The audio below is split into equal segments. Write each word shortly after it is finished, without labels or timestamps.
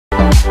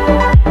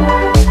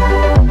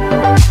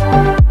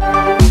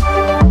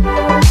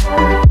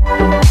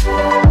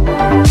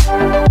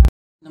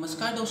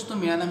दोस्तों,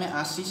 मेरा नाम है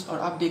आशीष और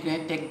आप देख रहे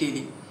हैं टेक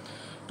डेली।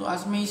 तो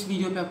आज मैं इस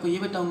वीडियो पे आपको ये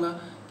बताऊंगा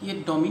कि ये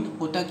डोमेन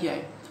होता क्या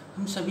है।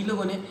 हम सभी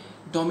लोगों ने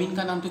डोमेन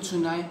का नाम तो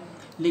सुना है,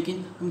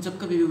 लेकिन हम जब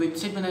कभी भी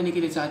वेबसाइट बनाने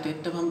के लिए जाते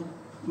हैं तब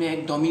हमें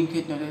एक डोमेन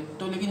खरीदना होता है।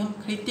 तो लेकिन हम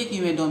खरीदते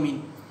क्यों है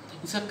डोमेन?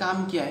 इसका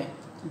काम क्या है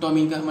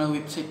डोमेन का हमारे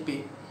वेबसाइट पर?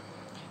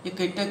 ये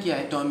करता क्या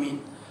है डोमेन?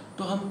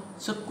 तो हम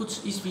सब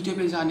कुछ इस वीडियो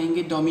पर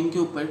जानेंगे डोमेन के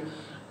ऊपर।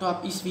 तो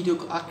आप इस वीडियो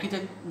को आखिर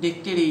तक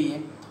देखते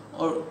रहिए।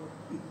 और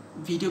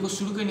वीडियो को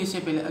शुरू करने से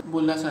पहले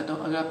बोलना चाहता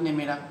हूँ, अगर आपने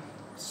मेरा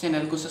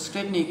चैनल को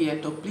सब्सक्राइब नहीं किया है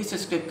तो प्लीज़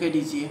सब्सक्राइब कर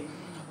दीजिए।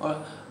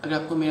 और अगर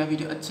आपको मेरा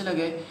वीडियो अच्छा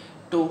लगे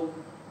तो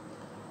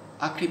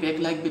आखिरी पे एक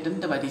लाइक बटन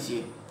दबा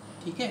दीजिए,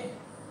 ठीक है।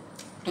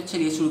 तो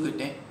चलिए शुरू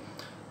करते हैं।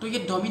 तो ये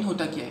डोमेन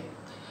होता क्या है?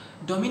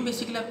 डोमेन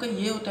बेसिकली आपका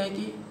ये होता है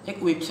कि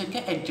एक वेबसाइट का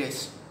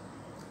एड्रेस।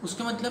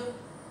 उसका मतलब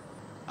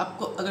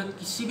आपको अगर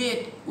किसी भी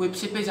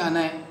वेबसाइट पे जाना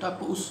है तो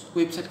आपको उस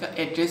वेबसाइट का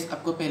एड्रेस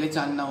आपको पहले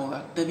जानना होगा,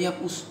 तभी आप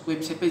उस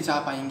वेबसाइट पे जा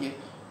पाएंगे।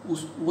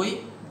 वही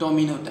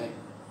डोमेन होता है।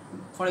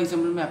 फॉर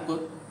एग्जांपल मैं आपको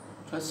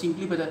थोड़ा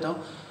सिंपली बताता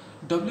हूँ।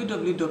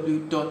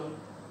 www.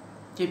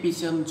 के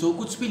पीछे हम जो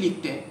कुछ भी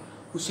लिखते हैं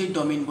उसे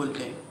डोमेन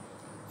बोलते हैं।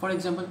 फॉर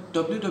एग्जांपल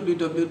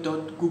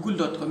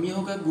www.google.com, ये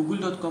होगा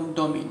google.com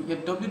डोमेन, या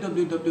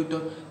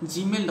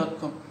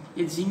www.gmail.com,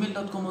 ये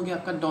gmail.com हो गया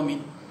आपका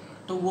डोमेन।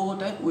 तो वो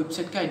होता है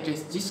वेबसाइट का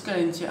एड्रेस, जिस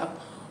कारण से आप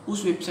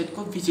उस वेबसाइट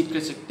को विजिट कर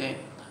सकते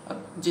हैं।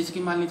 अब जैसे कि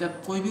मान लीजिए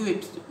आप कोई भी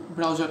वेब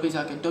ब्राउज़र पे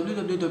जाके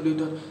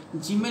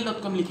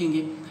www.gmail.com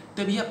लिखेंगे,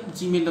 तभी आप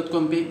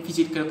gmail.com पे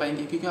विजिट कर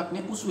पाएंगे, क्योंकि आपने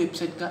उस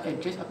वेबसाइट का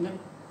एड्रेस अपने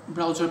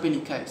ब्राउज़र पे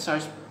लिखा है,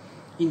 सर्च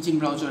इंजन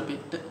ब्राउज़र पे।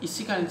 तो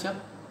इसी कारण से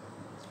आप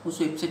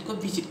उस वेबसाइट को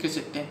विजिट कर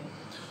सकते हैं।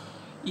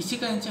 इसी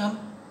कारण से हम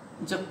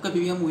जब कभी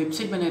भी हम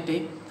वेबसाइट बनाते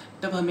हैं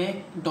तब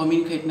हमें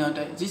डोमेन खरीदना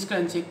होता है, जिस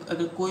कारण से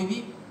अगर कोई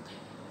भी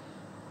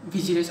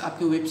विजिटर्स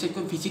आपके वेबसाइट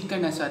को विजिट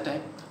करना चाहता है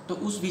तो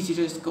उस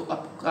विजिटर्स को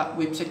आपका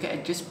वेबसाइट का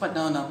एड्रेस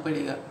पता होना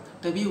पड़ेगा,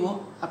 तभी वो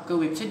आपका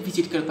वेबसाइट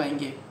विजिट कर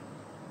पाएंगे,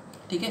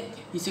 ठीक है।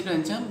 इसी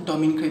कारण से हम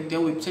डोमेन खरीदते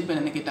हैं वेबसाइट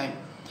बनाने के टाइम।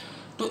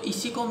 तो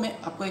इसी को मैं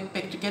आपको एक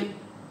प्रैक्टिकल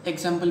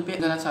एग्जांपल पे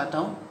बताना चाहता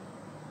हूँ।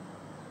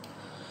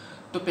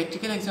 तो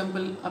प्रैक्टिकल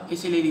एग्जांपल आप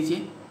ऐसे ले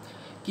लीजिए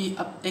कि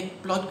आप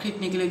एक प्लॉट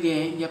खरीदने के लिए गए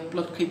हैं या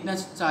प्लॉट खरीदना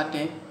चाहते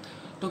हैं।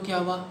 तो क्या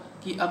हुआ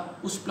कि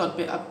आप उस प्लॉट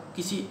पे आप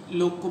किसी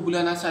लोग को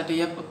बुलाना चाहते हैं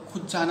या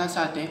खुद जाना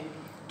चाहते हैं,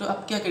 तो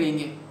आप क्या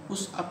करेंगे?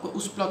 आपको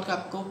उस प्लॉट का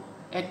आपको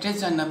एड्रेस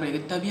जानना पड़ेगा,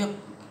 तभी आप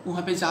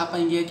वहाँ पे जा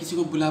पाएंगे या किसी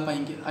को बुला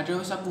पाएंगे।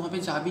 अदरवाइज आप वहाँ पे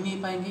जा भी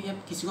नहीं पाएंगे या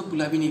किसी को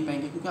बुला भी नहीं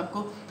पाएंगे, क्योंकि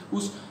आपको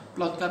उस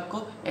प्लॉट का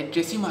आपको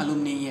एड्रेस ही मालूम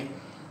नहीं है।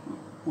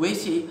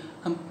 वैसे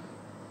हम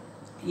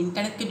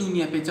इंटरनेट की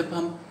दुनिया पे जब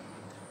हम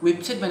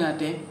वेबसाइट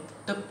बनाते हैं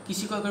तब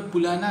किसी को अगर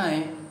बुलाना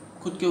है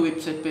खुद के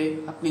वेबसाइट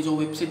पे, आपने जो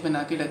वेबसाइट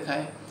बना के रखा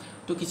है,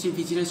 तो किसी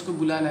विजिटर्स को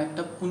बुलाना है,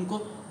 तब उनको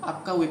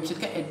आपका वेबसाइट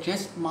का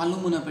एड्रेस मालूम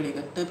होना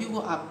पड़ेगा, तभी वो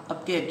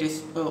आपके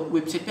एड्रेस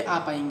वेबसाइट पे आ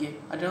पाएंगे।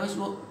 अदरवाइज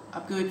वो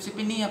आपके वेबसाइट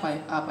पे नहीं आ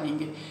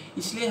पाएंगे।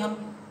 इसलिए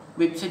हम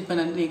वेबसाइट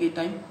बनाने के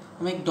टाइम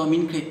हम एक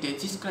डोमेन खरीदते हैं,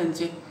 जिस कारण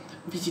से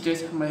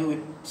विजिटर्स हमारे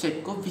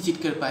वेबसाइट को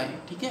विजिट कर पाए,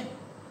 ठीक है।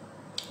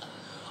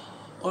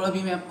 और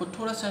अभी मैं आपको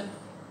थोड़ा सा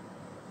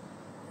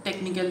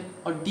टेक्निकल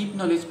और डीप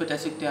नॉलेज बता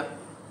सकते हैं, आप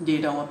दे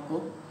रहा हूँ आपको।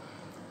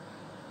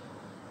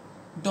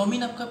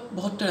 डोमेन आपका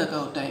बहुत तरह का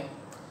होता है।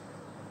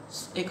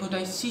 एक होता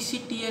है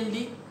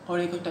CCTLD और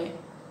एक होता है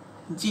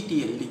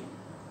GTLD।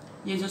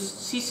 ये जो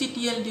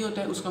CCTLD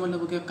होता है उसका मतलब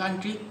हो गया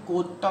country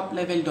code top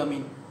level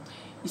domain.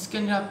 इसके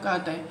अंदर आपका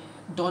आता है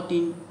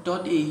 .in,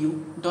 .au,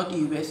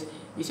 .us,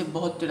 इसे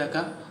बहुत तरह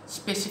का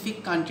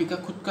स्पेसिफिक कंट्री का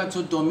खुद का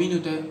जो डोमेन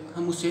होता है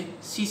हम उसे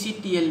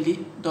CCTLD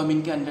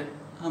डोमेन के अंदर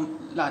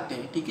हम लाते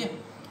हैं, ठीक है।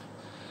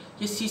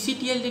 ये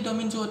CCTLD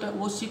डोमेन जो होता है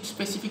वो सिर्फ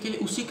स्पेसिफिकली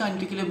उसी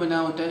कंट्री के लिए बना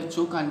होता है,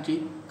 जो कंट्री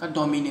का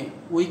डोमेन है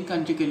वही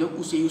कंट्री के लोग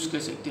उसे यूज़ कर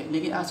सकते हैं।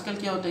 लेकिन आजकल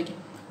क्या होता है कि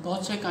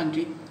बहुत सारे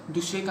कंट्री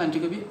दूसरे कंट्री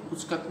को भी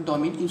उसका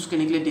डोमेन यूज़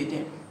करने के लिए देते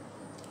हैं।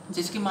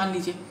 जैसे कि मान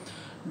लीजिए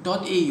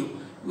 .au,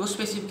 वो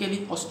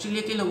स्पेसिफिकली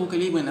ऑस्ट्रेलिया के लोगों के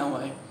लिए बना हुआ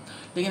है।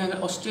 लेकिन अगर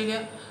ऑस्ट्रेलिया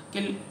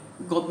के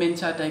गवर्नमेंट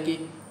चाहता है कि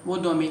वो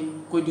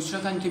डोमेन कोई दूसरा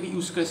कंट्री भी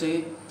यूज़ कर सके,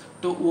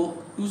 तो वो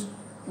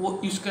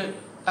यूज़ कर,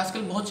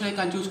 आजकल बहुत सारे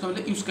कंट्री उसका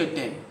मतलब यूज़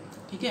करते हैं,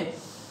 ठीक है।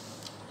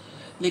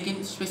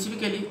 लेकिन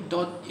स्पेसिफिकली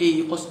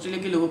 .au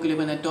ऑस्ट्रेलिया के लोगों के लिए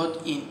बना है,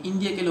 .in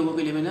इंडिया के लोगों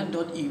के लिए बना है,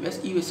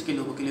 .us यूएस के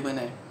लोगों के लिए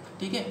बना है,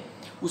 ठीक है।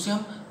 उसे हम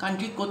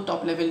कंट्री को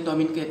टॉप लेवल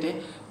डोमेन कहते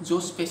हैं, जो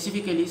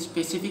स्पेसिफिकली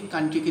स्पेसिफिक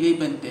कंट्री के लिए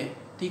बनते हैं,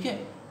 ठीक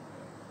है।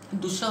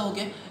 दूसरा हो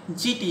गया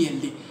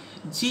GTLD।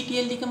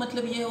 GTLD का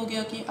मतलब ये हो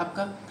गया कि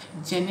आपका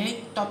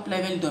generic top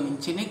level domain.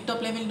 Generic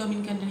top level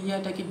domain के अंदर ये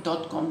आता है कि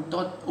 .com,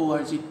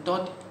 .org,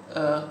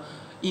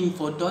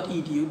 .info,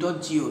 .edu,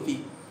 .gov,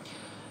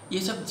 ये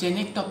सब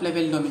जेनेरिक टॉप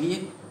लेवल डोमेन।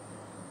 ये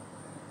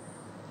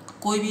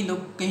कोई भी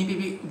लोग कहीं पे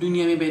भी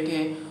दुनिया में बैठे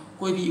हैं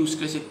कोई भी यूज़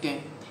कर सकते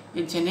हैं।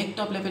 ये जेनेरिक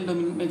टॉप लेवल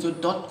डोमेन में जो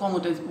 .com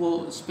होता है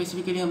वो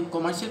स्पेसिफिकली हम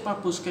कमर्शियल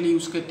पर्पज़ के लिए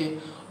यूज़ करते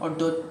हैं, और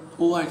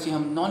 .org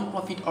हम नॉन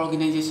प्रॉफिट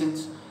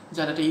ऑर्गेनाइजेशंस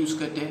ज़्यादातर यूज़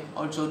करते हैं,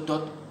 और जो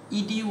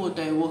 .edu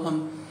होता है वो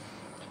हम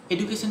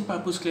एजुकेशन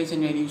पर्पज़ के लिए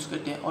जनरली यूज़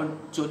करते हैं,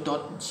 और जो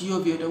 .gov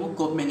होता है वो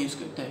गवर्नमेंट यूज़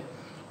करता है।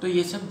 तो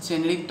ये सब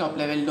जेनरिक टॉप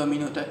लेवल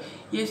डोमेन होता है।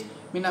 ये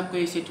मैंने आपको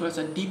ऐसे थोड़ा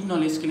सा डीप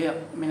नॉलेज के लिए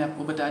मैंने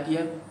आपको बता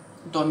दिया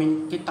डोमेन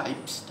के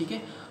टाइप्स, ठीक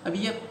है। अभी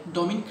ये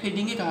डोमेन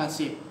खरीदेंगे कहाँ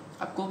से?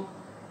 आपको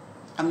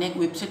हमने एक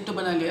वेबसाइट तो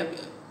बना लिया,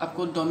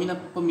 आपको डोमेन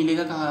आपको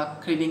मिलेगा कहाँ,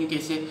 आप खरीदेंगे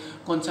कैसे,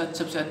 कौन सा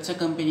सबसे अच्छा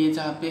कंपनी है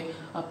जहाँ पे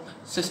आप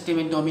सस्ते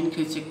में डोमेन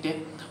खरीद सकते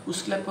हैं।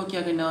 उसके लिए आपको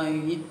क्या करना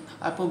होगी,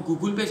 आपको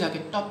गूगल पे जाके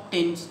टॉप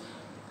 10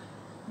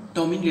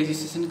 डोमेन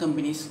रजिस्ट्रेशन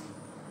कंपनीज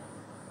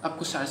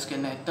आपको सर्च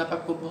करना है, तब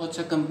आपको बहुत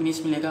सा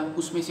कंपनीज मिलेगा।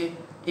 उसमें से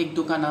एक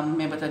दो का नाम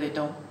मैं बता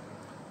देता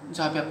हूँ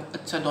जहाँ पे आपको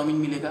अच्छा डोमेन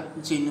मिलेगा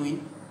जेन्युइन।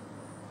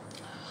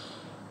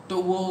 तो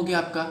वो हो गया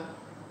आपका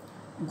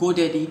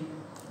गोडैडी,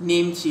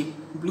 नेमचीप,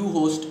 ब्लू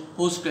होस्ट,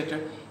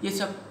 होस्टक्रेटर, ये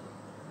सब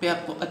पे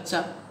आपको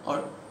अच्छा और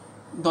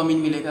डोमेन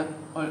मिलेगा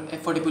और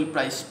एफोर्डेबल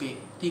प्राइस पे,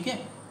 ठीक है।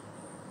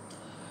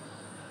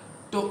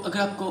 तो अगर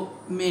आपको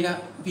मेरा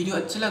वीडियो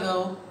अच्छा लगा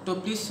हो तो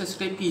प्लीज़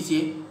सब्सक्राइब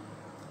कीजिए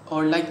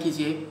और लाइक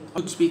कीजिए।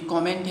 कुछ भी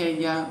कमेंट है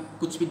या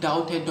कुछ भी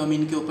डाउट है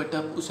डोमेन के ऊपर,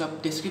 तब उसे आप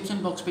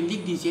डिस्क्रिप्शन बॉक्स पे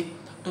लिख दीजिए,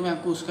 तो मैं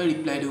आपको उसका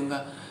रिप्लाई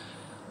दूंगा।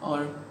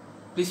 और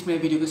प्लीज़ मेरे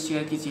वीडियो को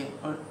शेयर कीजिए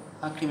और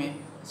आखिरी में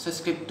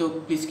सब्सक्राइब तो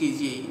प्लीज़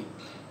कीजिए ही।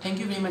 Thank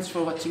you very much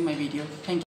for watching my video. Thank you.